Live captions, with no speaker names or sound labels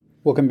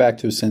Welcome back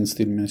to Ascend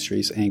Student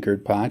Ministries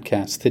Anchored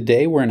Podcast.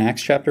 Today we're in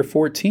Acts chapter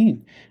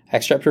 14.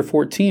 Acts chapter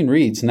 14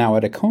 reads, Now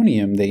at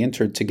Iconium they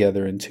entered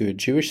together into a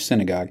Jewish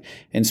synagogue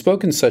and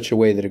spoke in such a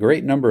way that a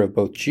great number of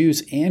both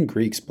Jews and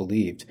Greeks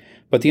believed.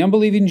 But the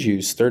unbelieving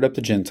Jews stirred up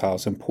the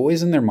Gentiles and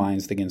poisoned their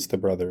minds against the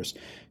brothers.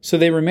 So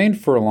they remained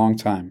for a long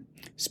time,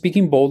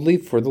 speaking boldly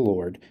for the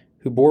Lord,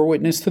 who bore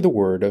witness to the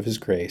word of his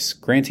grace,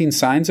 granting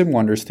signs and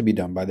wonders to be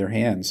done by their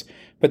hands.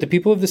 But the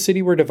people of the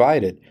city were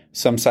divided.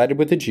 Some sided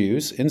with the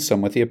Jews, and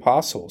some with the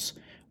apostles.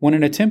 When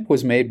an attempt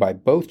was made by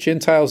both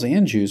Gentiles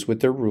and Jews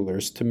with their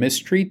rulers to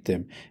mistreat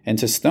them and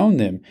to stone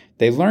them,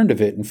 they learned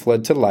of it and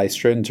fled to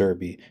Lystra and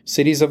Derbe,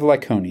 cities of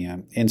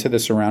Lycaonia, and to the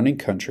surrounding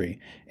country,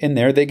 and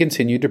there they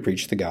continued to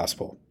preach the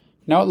gospel.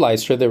 Now at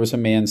Lystra there was a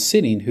man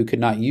sitting who could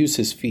not use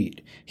his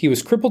feet. He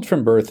was crippled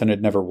from birth and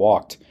had never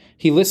walked.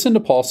 He listened to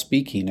Paul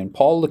speaking, and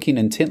Paul, looking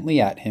intently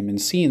at him and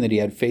seeing that he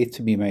had faith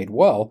to be made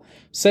well,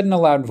 said in a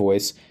loud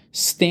voice,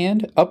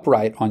 Stand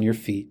upright on your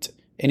feet.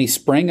 And he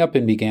sprang up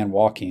and began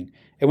walking.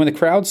 And when the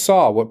crowd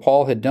saw what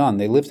Paul had done,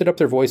 they lifted up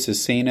their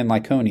voices, saying in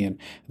Lycaonian,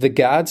 The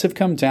gods have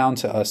come down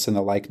to us in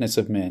the likeness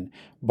of men.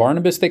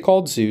 Barnabas they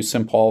called Zeus,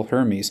 and Paul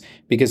Hermes,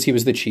 because he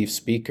was the chief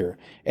speaker.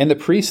 And the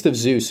priest of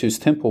Zeus, whose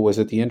temple was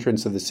at the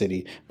entrance of the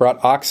city,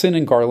 brought oxen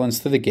and garlands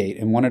to the gate,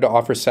 and wanted to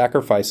offer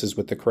sacrifices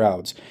with the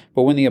crowds.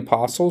 But when the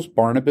apostles,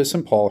 Barnabas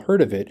and Paul,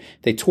 heard of it,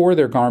 they tore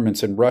their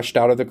garments and rushed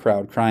out of the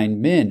crowd,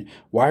 crying, Men,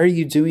 why are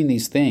you doing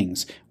these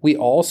things? We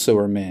also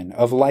are men,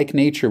 of like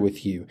nature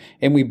with you,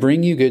 and we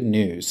bring you good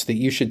news, that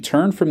you should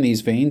turn from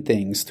these vain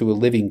things to a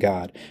living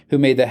God, who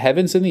made the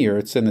heavens and the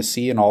earths and the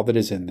sea and all that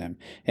is in them.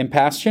 In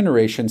past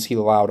generations he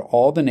allowed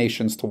all the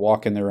nations to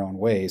walk in their own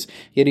ways,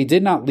 yet he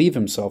did not leave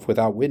himself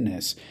without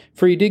witness.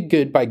 For he did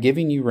good by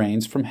giving you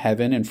rains from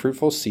heaven and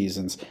fruitful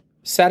seasons,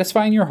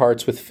 satisfying your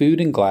hearts with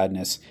food and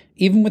gladness.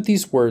 Even with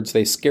these words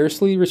they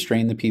scarcely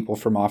restrained the people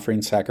from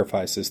offering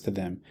sacrifices to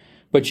them.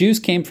 But Jews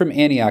came from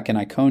Antioch and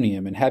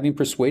Iconium, and having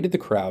persuaded the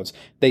crowds,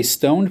 they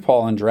stoned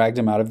Paul and dragged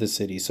him out of the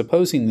city,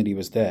 supposing that he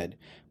was dead.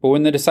 But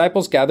when the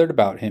disciples gathered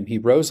about him, he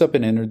rose up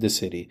and entered the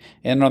city.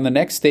 And on the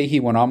next day he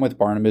went on with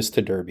Barnabas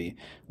to Derbe.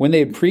 When they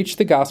had preached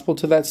the gospel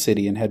to that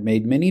city and had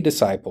made many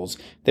disciples,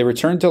 they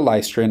returned to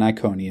Lystra and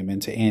Iconium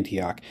and to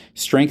Antioch,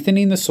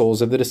 strengthening the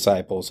souls of the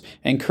disciples,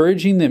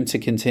 encouraging them to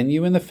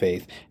continue in the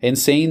faith, and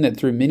saying that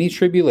through many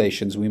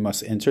tribulations we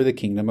must enter the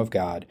kingdom of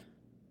God.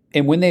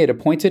 And when they had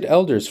appointed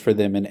elders for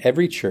them in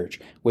every church,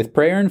 with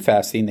prayer and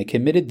fasting they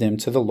committed them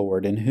to the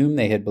Lord in whom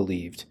they had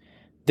believed.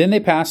 Then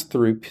they passed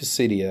through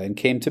Pisidia and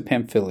came to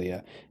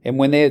Pamphylia, and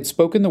when they had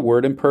spoken the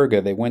word in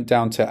Perga, they went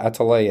down to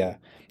Attaleia.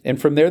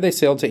 And from there they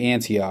sailed to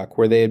Antioch,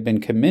 where they had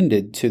been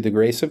commended to the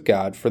grace of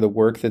God for the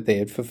work that they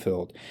had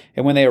fulfilled.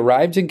 And when they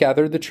arrived and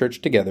gathered the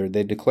church together,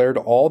 they declared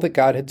all that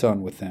God had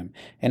done with them,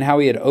 and how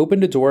he had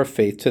opened a door of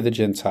faith to the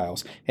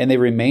Gentiles, and they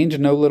remained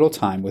no little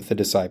time with the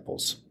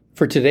disciples.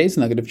 For today's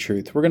nugget of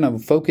truth, we're going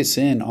to focus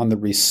in on the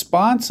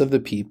response of the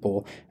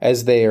people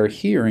as they are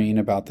hearing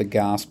about the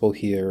gospel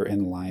here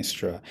in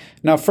Lystra.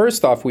 Now,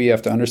 first off, we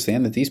have to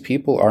understand that these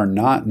people are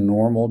not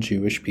normal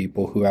Jewish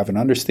people who have an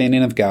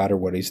understanding of God or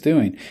what he's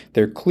doing.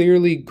 They're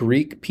clearly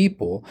Greek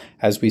people,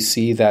 as we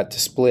see that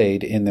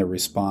displayed in their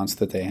response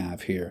that they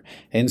have here.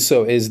 And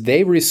so as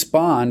they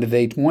respond,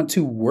 they want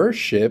to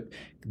worship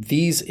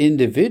these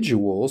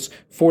individuals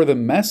for the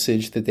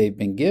message that they've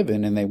been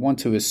given, and they want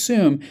to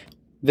assume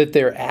that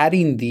they're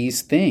adding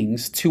these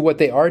things to what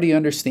they already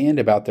understand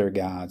about their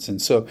gods.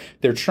 And so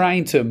they're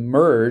trying to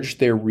merge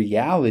their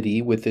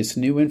reality with this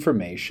new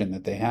information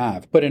that they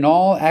have. But in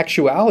all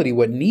actuality,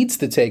 what needs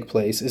to take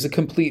place is a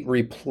complete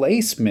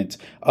replacement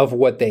of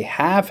what they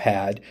have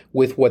had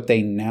with what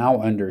they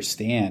now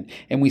understand.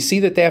 And we see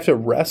that they have to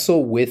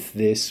wrestle with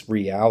this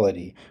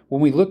reality.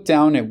 When we look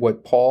down at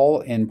what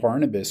Paul and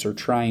Barnabas are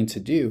trying to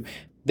do,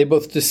 they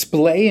both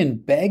display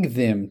and beg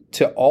them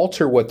to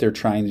alter what they're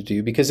trying to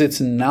do because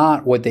it's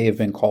not what they have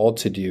been called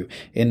to do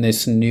in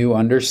this new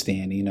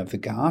understanding of the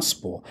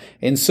gospel.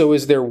 And so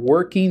as they're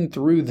working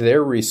through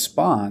their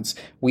response,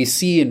 we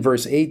see in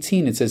verse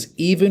 18, it says,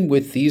 Even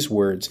with these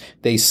words,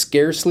 they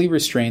scarcely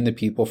restrain the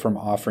people from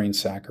offering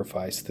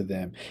sacrifice to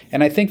them.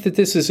 And I think that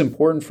this is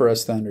important for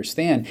us to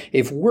understand.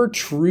 If we're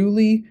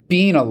truly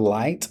being a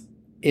light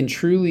in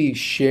truly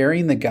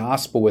sharing the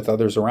gospel with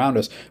others around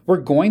us, we're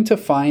going to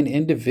find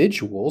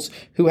individuals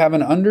who have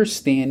an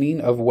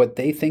understanding of what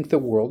they think the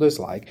world is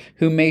like,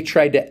 who may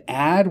try to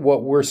add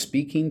what we're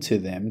speaking to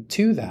them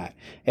to that.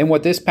 And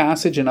what this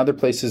passage and other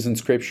places in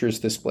scriptures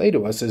display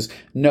to us is,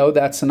 no,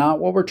 that's not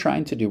what we're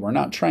trying to do. We're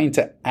not trying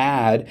to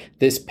add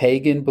this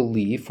pagan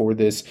belief or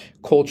this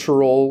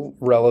cultural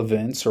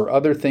relevance or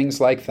other things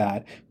like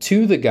that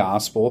to the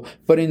gospel,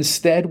 but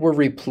instead we're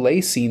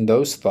replacing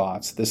those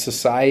thoughts, the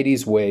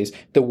society's ways,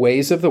 the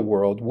ways of the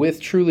world with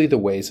truly the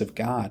ways of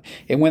God.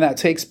 And when that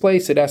takes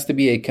place, it has to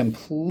be a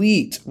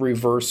complete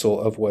reversal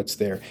of what's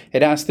there.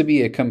 It has to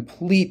be a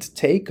complete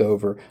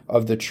takeover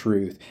of the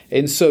truth.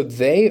 And so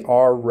they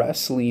are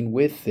wrestling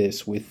with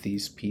this with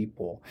these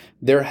people.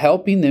 They're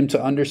helping them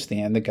to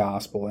understand the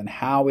gospel and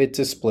how it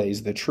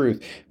displays the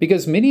truth.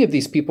 Because many of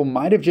these people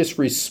might have just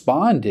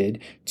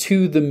responded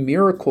to the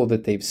miracle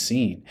that they've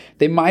seen.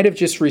 They might have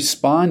just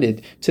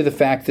responded to the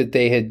fact that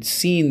they had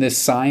seen this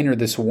sign or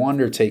this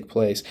wonder take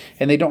place,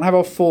 and they don't have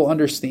a full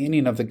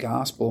understanding of the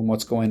gospel and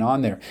what's going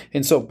on there.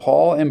 And so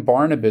Paul and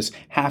Barnabas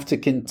have to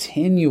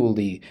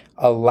continually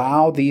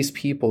allow these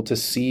people to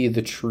see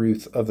the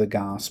truth of the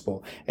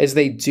gospel. As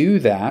they do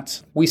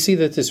that, we see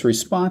that this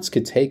response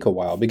could take a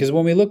while, because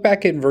when we look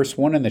back in verse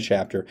 1 in the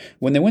chapter,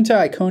 when they went to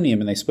Iconium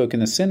and they spoke in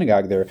the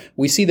synagogue there,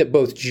 we see that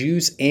both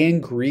Jews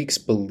and Greeks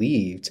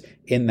believed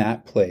in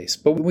that place.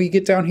 But when we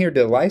get down here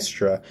to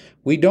Lystra,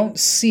 we don't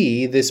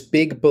see this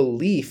big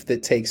belief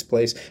that takes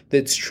place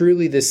that's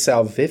truly this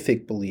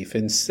salvific belief.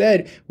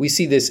 Instead, we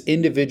see this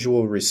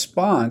individual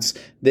response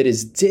that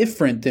is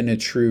different than a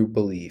true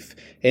belief.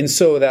 And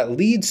so that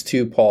leads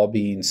to Paul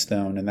being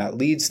stoned, and that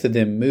leads to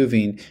them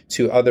moving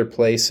to other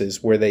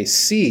places where they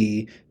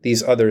see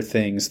these other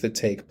things that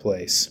take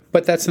place.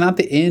 But that's not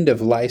the end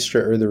of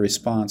Lystra or the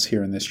response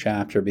here in this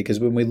chapter, because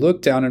when we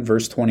look down in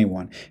verse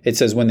 21, it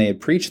says, when they had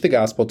preached the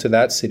gospel to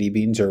that city,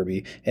 being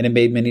Derbe, and had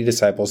made many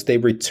disciples, they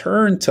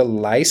returned to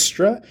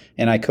Lystra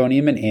and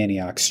Iconium and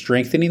Antioch,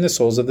 strengthening the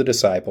souls of the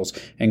disciples,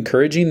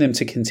 encouraging them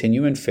to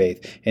continue in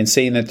faith, and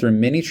saying that through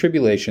many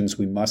tribulations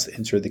we must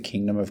enter the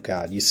kingdom of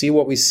God. You see,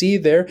 what we see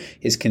there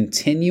is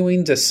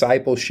continuing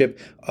discipleship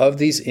of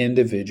these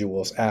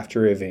individuals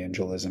after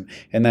evangelism,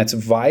 and that's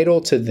vital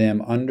to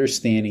them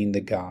understanding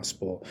the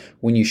gospel.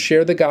 When you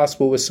share the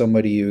gospel with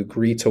somebody, you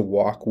agree to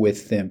walk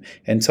with them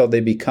until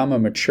they become a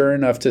mature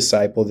enough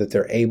disciple that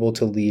they're able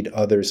to lead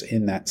others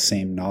in that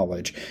same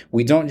knowledge.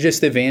 We don't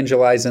just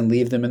evangelize and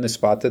leave them in the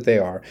spot that they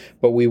are,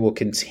 but we will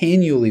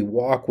continually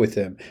walk with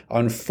them,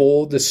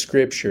 unfold the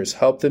scriptures,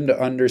 help them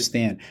to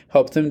understand,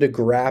 help them to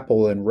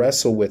grapple and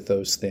wrestle with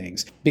those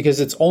things. Because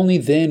it's only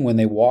then, when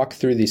they walk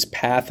through this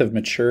path of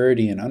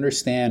maturity and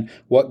understand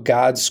what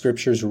God's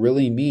scriptures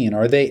really mean,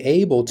 are they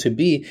able to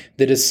be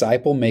the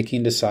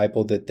disciple-making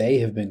disciple that they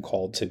have been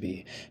called to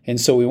be. And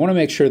so we want to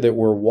make sure that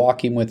we're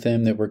walking with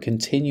them, that we're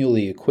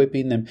continually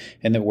equipping them,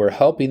 and that we're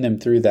helping them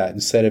through that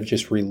instead of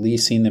just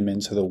releasing them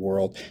into the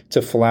world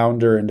to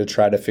flounder and to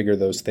try to figure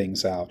those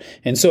things out.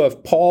 And so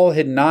if Paul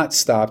had not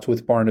stopped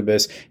with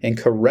Barnabas and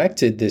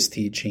corrected this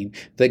teaching,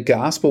 the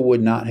gospel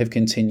would not have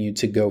continued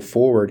to go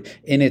forward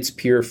in its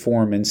pure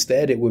form.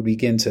 Instead, it would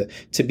begin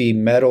to be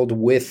meddled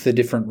with the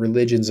different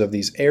religions of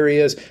these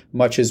areas,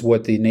 much as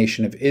what the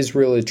nation of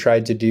Israel had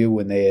tried to do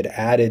when they had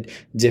added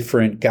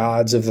different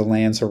gods of the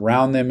lands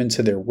around them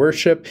into their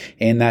worship,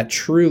 and that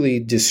truly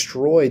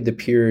destroyed the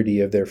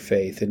purity of their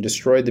faith and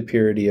destroyed the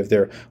purity of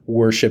their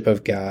worship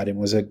of God, and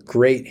was a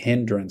great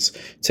hindrance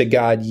to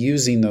God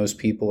using those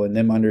people and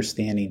them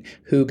understanding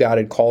who God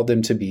had called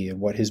them to be and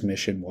what his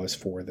mission was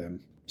for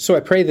them. So I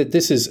pray that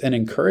this is an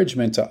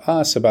encouragement to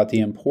us about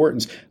the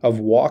importance of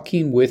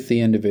walking with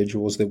the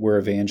individuals that we're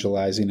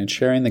evangelizing and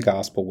sharing the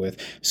gospel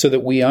with, so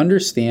that we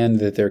understand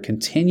that they're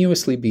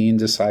continuously being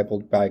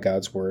discipled by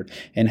God's word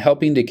and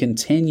helping to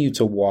continue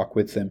to walk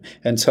with them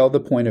until the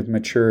point of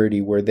maturity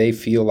where they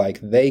feel like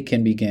they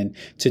can begin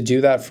to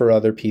do that for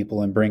other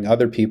people and bring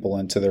other people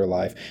into their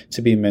life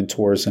to be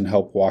mentors and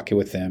help walk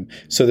with them,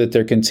 so that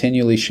they're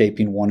continually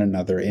shaping one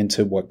another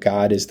into what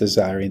God is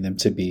desiring them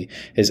to be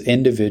as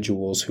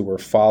individuals who are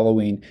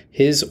following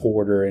his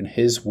order and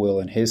his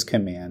will and his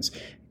commands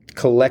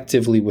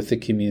collectively with the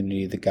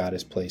community that God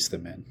has placed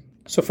them in.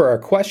 So for our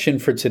question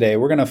for today,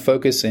 we're going to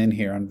focus in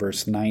here on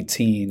verse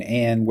 19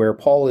 and where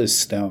Paul is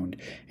stoned.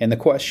 And the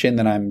question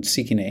that I'm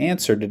seeking to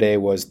answer today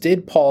was,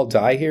 did Paul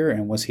die here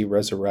and was he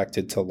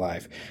resurrected to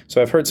life?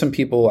 So I've heard some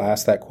people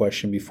ask that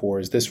question before.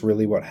 Is this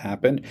really what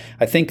happened?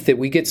 I think that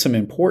we get some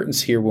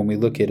importance here when we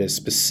look at a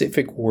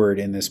specific word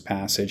in this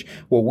passage.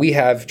 What we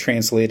have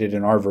translated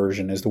in our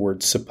version is the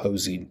word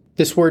supposing.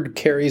 This word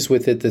carries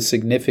with it the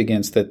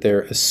significance that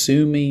they're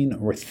assuming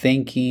or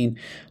thinking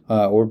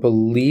or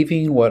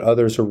believing what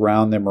others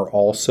around them are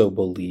also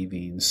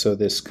believing. So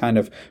this kind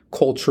of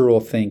cultural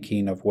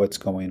thinking of what's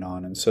going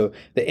on. And so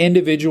the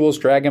individuals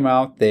drag him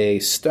out, they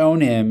stone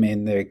him,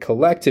 and they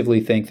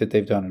collectively think that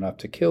they've done enough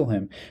to kill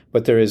him.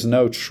 But there is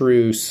no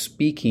true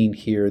speaking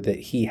here that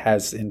he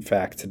has in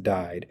fact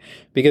died.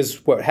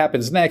 Because what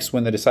happens next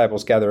when the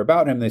disciples gather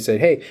about him, they say,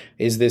 hey,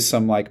 is this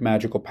some like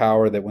magical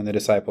power that when the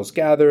disciples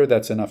gather,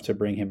 that's enough to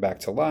bring him back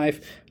to life?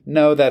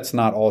 No, that's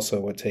not also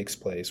what takes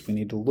place. We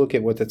need to look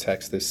at what the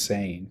text is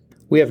saying.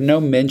 We have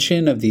no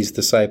mention of these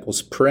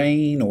disciples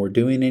praying or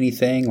doing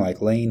anything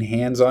like laying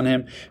hands on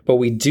him, but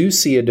we do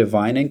see a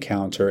divine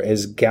encounter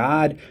as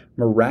God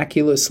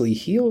miraculously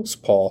heals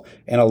Paul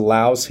and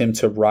allows him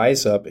to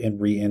rise up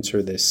and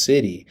re-enter this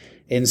city.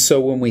 And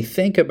so when we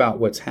think about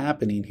what's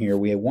happening here,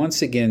 we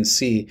once again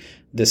see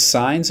the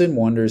signs and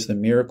wonders, the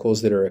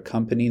miracles that are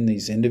accompanying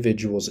these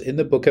individuals in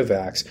the book of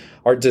Acts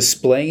are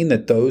displaying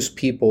that those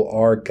people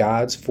are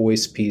God's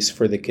voice piece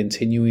for the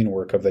continuing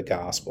work of the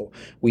gospel.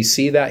 We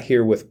see that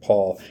here with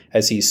Paul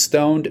as he's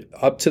stoned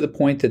up to the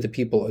point that the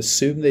people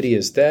assume that he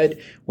is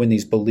dead. When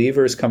these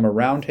believers come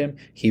around him,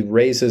 he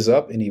raises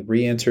up and he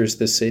re-enters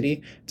the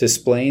city,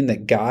 displaying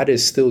that God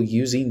is still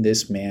using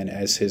this man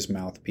as his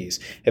mouthpiece.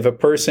 If a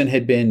person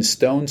had been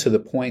stoned to the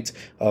point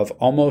of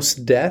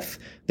almost death,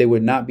 they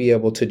would not be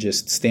able to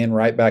just stand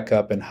right back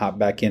up and hop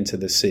back into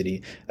the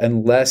city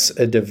unless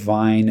a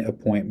divine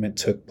appointment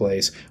took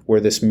place where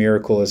this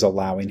miracle is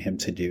allowing him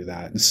to do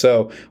that. And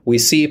so we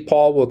see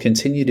Paul will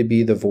continue to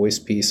be the voice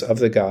piece of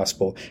the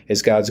gospel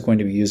as God's going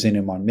to be using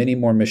him on many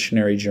more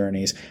missionary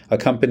journeys,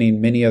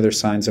 accompanying many other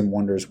signs and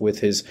wonders with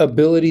his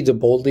ability to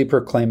boldly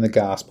proclaim the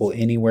gospel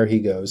anywhere he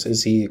goes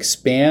as he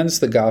expands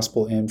the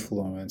gospel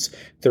influence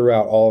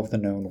throughout all of the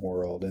known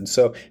world. And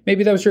so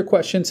maybe that was your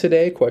question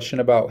today, question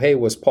about, hey,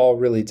 was Paul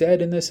really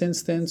dead in this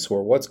instance,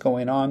 or what's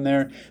going on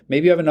there?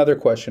 Maybe you have another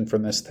question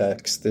from this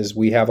text, as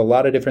we have a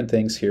lot of different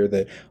things here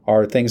that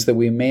are things that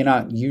we may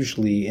not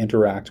usually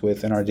interact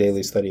with in our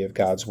daily study of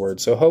God's Word.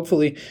 So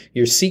hopefully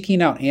you're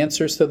seeking out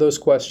answers to those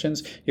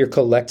questions. You're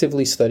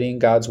collectively studying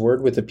God's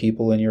Word with the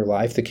people in your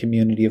life, the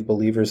community of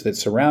believers that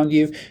surround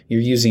you. You're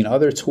using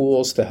other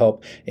tools to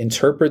help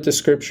interpret the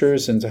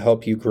Scriptures and to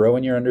help you grow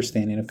in your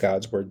understanding of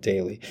God's Word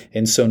daily.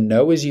 And so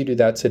know as you do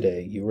that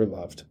today, you are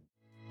loved.